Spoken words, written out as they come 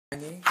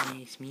Okay,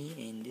 it's me,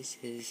 and this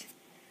is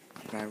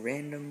my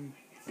random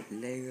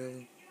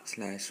Lego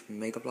slash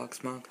Mega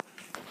Bloks mock.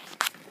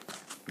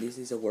 This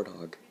is a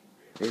Warthog.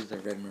 This is a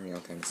Red Marine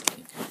kind of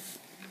skin.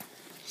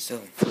 So,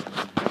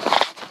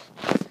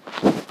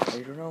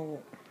 I don't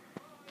know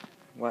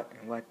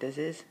what this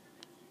is.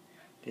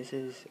 This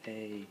is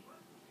a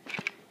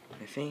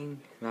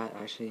thing that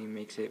actually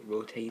makes it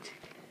rotate.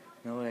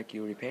 You know, like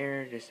you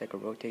repair, just like a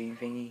rotating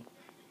thingy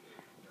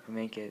to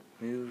make it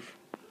move.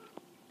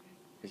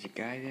 There's a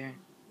guy there.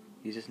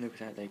 He just looks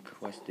at like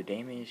what's the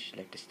damage,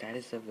 like the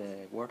status of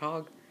the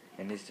Warthog,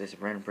 and it's just a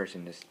random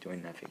person just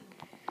doing nothing.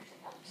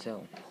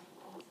 So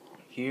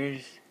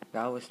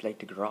that was like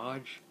the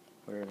garage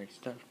or like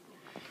stuff.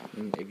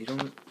 And if you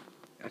don't,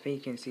 I think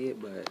you can see it,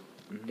 but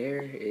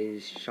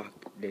there's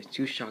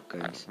two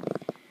shotguns.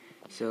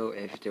 So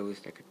if there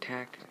was like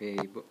attack,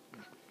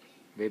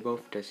 they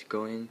both just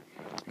go in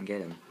and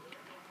get him.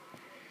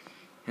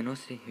 And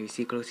also, if you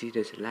see closely,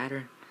 there's a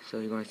ladder. So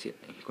you're going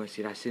to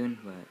see that soon.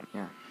 But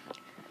yeah,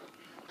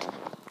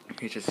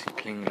 he's just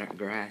cleaning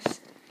grass.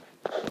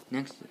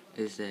 Next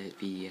is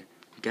the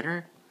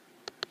gunner.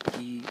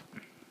 He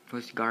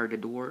was to guard the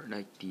door,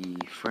 like the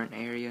front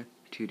area,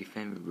 to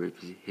defend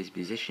his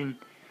position.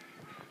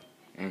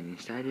 And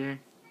inside there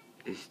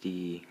is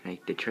the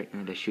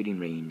shooting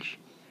range.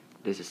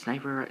 There's a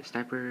sniper,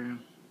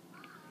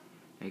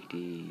 like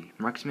the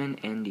marksman,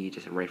 and the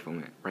just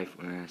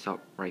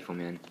assault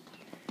rifleman.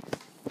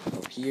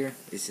 Over here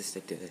is just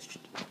like the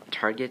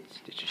targets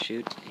that you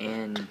shoot,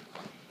 and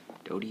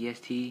the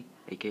ODST,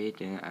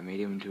 aka I made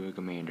him into a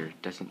commander.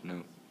 Doesn't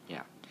know,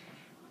 yeah,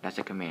 that's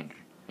a commander.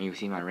 And you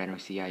see my random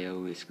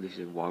CIO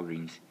exclusive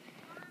Walgreens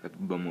with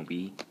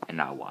Bumblebee and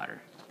now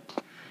water.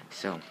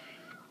 So,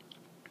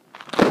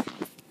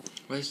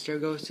 what does Sir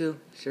goes to?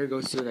 Sir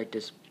goes to like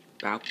this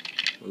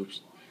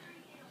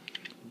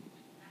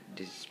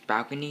this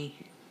balcony.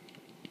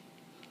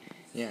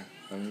 Yeah,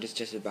 this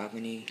just a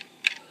balcony.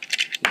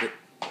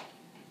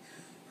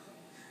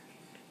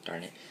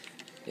 Darn it.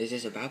 It's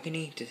just a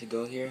balcony. Just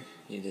go here.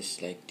 You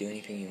just like do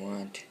anything you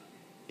want.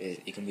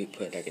 You can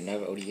put like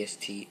another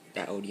ODST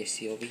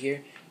over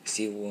here.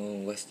 See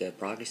what's the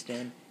progress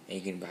done, and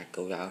you can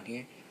go down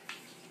here.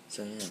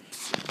 So yeah,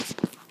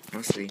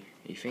 mostly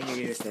you think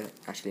there's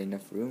actually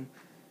enough room.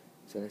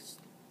 So let's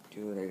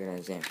do like an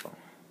example.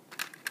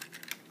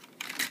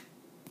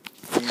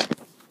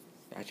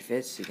 At your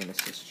fits, you can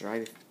just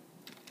drive.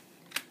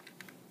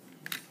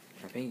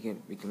 I think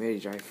we can really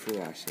drive through.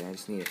 Actually, I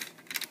just need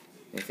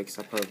to fix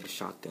up all of the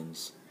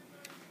shotguns,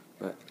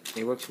 but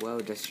it works well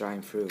just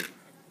driving through.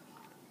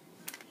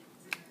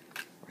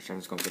 I'm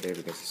just going for there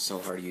because it's so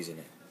hard using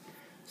it.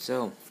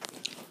 So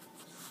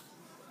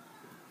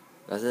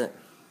that's it.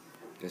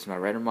 This is my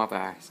random mob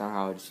I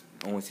somehow it's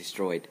almost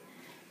destroyed.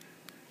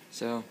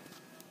 So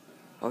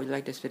hope you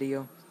like this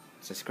video.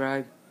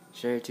 Subscribe,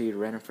 share it to your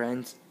random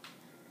friends,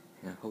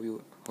 and I hope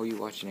you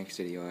watch the next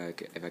video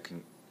if I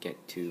can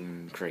get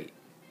to crate.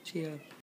 See ya.